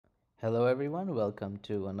Hello everyone, welcome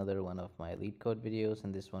to another one of my Leetcode videos.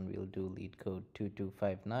 In this one we'll do Leetcode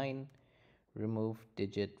 2259, remove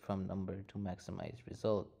digit from number to maximize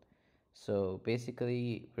result. So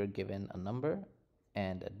basically we're given a number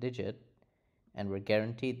and a digit, and we're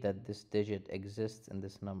guaranteed that this digit exists in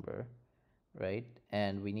this number, right?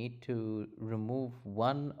 And we need to remove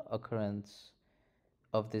one occurrence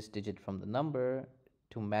of this digit from the number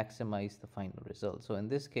to maximize the final result. So in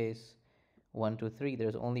this case, 1, 2, 3,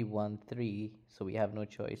 there's only 1, 3, so we have no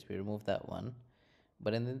choice. We remove that one.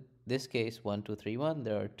 But in this case, 1, 2, 3, 1,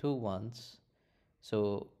 there are two ones.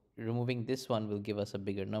 So removing this one will give us a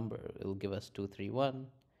bigger number. It will give us 2, 3, 1.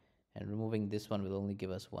 And removing this one will only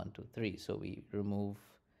give us 1, 2, 3. So we remove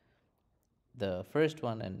the first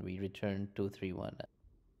one and we return 2, 3, 1.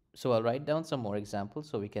 So I'll write down some more examples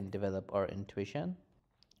so we can develop our intuition.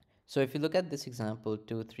 So if you look at this example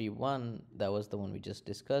 2, 3, 1, that was the one we just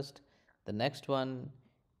discussed. The next one,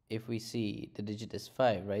 if we see the digit is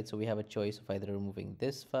 5, right? So we have a choice of either removing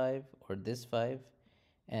this 5 or this 5.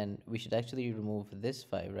 And we should actually remove this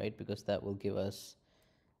 5, right? Because that will give us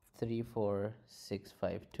 3, 4, 6,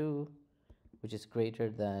 5, 2, which is greater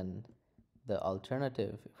than the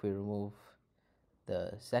alternative if we remove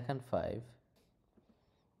the second 5,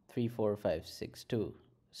 3, 4, 5, 6, 2.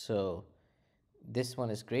 So this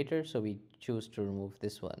one is greater, so we choose to remove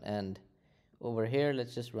this one. And over here,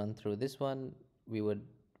 let's just run through this one. We would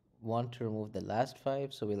want to remove the last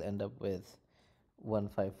 5, so we'll end up with 1,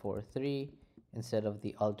 5, 4, 3 instead of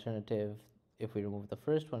the alternative. If we remove the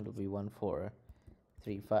first one, it would be 1, 4,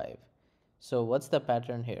 3, 5. So what's the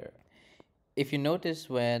pattern here? If you notice,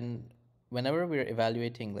 whenever we're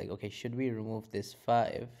evaluating, like, okay, should we remove this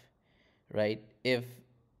 5, right? If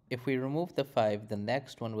we remove the 5, the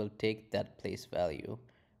next one will take that place value,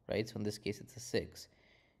 right? So in this case, it's a 6.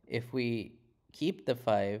 If we keep the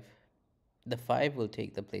 5 will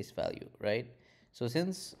take the place value, right? So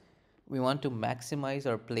since we want to maximize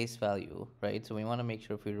our place value, right? So we want to make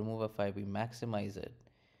sure if we remove a 5, we maximize it.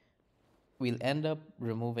 We'll end up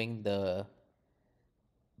removing the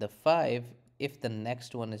 5 if the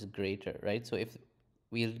next one is greater, right? So if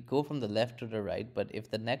we'll go from the left to the right, but if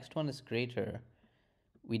the next one is greater,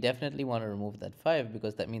 we definitely want to remove that 5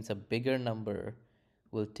 because that means a bigger number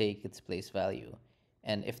will take its place value.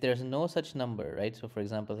 And if there's no such number, right? So for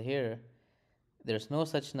example, here, there's no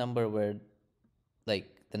such number where like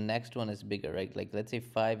the next one is bigger, right? Like let's say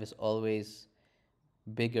 5 is always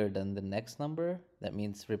bigger than the next number. That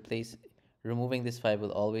means removing this 5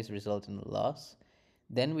 will always result in a loss.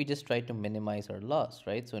 Then we just try to minimize our loss,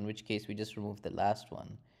 right? So in which case we just remove the last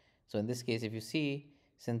one. So in this case, if you see,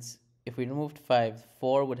 since if we removed 5,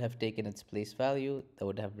 4 would have taken its place value, that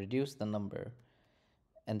would have reduced the number.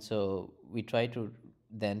 And so we try to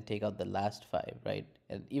then take out the last 5, right?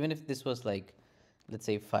 And even if this was like, let's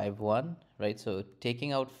say 5, 1, right? So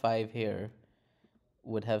taking out 5 here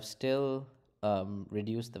would have still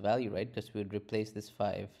reduced the value, right? Because we would replace this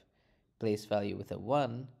 5 place value with a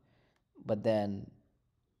 1, but then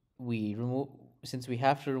we remove, since we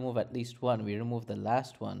have to remove at least one, we remove the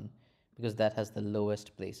last one because that has the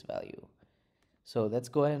lowest place value. So let's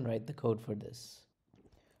go ahead and write the code for this.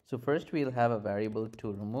 So first we'll have a variable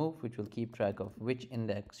to remove, which will keep track of which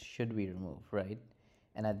index should we remove, right?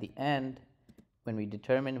 And at the end, when we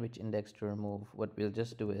determine which index to remove, what we'll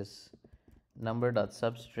just do is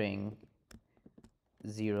number.substring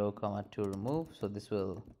 0, to remove. So this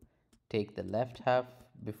will take the left half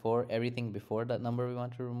before everything before that number we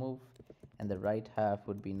want to remove, and the right half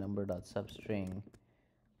would be number.substring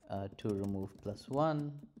to remove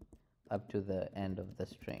 +1 up to the end of the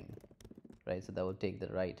string, right? So that will take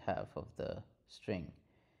the right half of the string.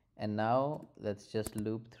 And now let's just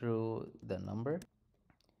loop through the number.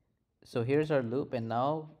 So here's our loop, and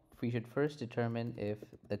now we should first determine if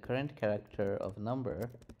the current character of number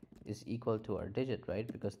is equal to our digit,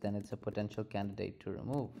 right? Because then it's a potential candidate to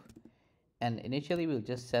remove. And initially we'll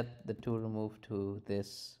just set the to remove to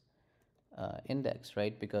this index,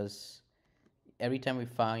 right? Because every time we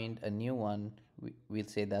find a new one, we'll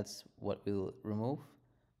say that's what we'll remove,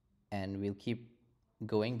 and we'll keep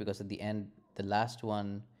going because at the end, the last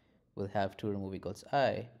one will have to remove equals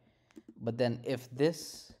I. But then if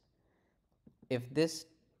this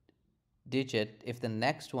digit, if the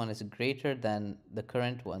next one is greater than the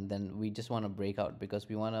current one, then we just want to break out because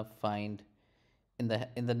we want to find, in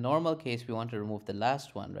the normal case, we want to remove the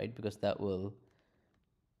last one, right? Because that will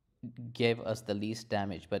give us the least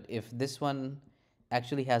damage. But if this one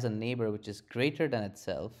actually has a neighbor which is greater than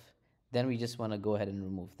itself, then we just want to go ahead and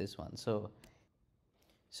remove this one. So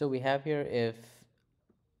we have here, if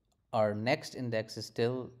our next index is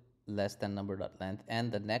still less than number.length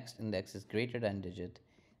and the next index is greater than digit,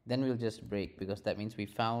 then we'll just break, because that means we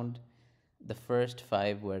found the first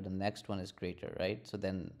five where the next one is greater, right? So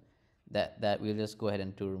then that we'll just go ahead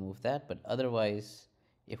and to remove that. But otherwise,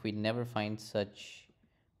 if we never find such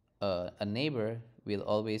a neighbor, we'll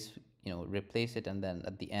always replace it, and then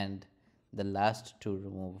at the end the last to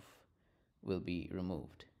remove will be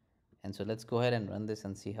removed. And so let's go ahead and run this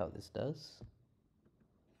and see how this does.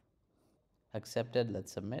 Accepted.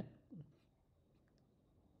 Let's submit.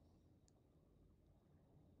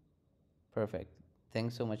 Perfect.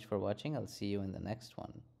 Thanks so much for watching. I'll see you in the next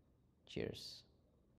one. Cheers.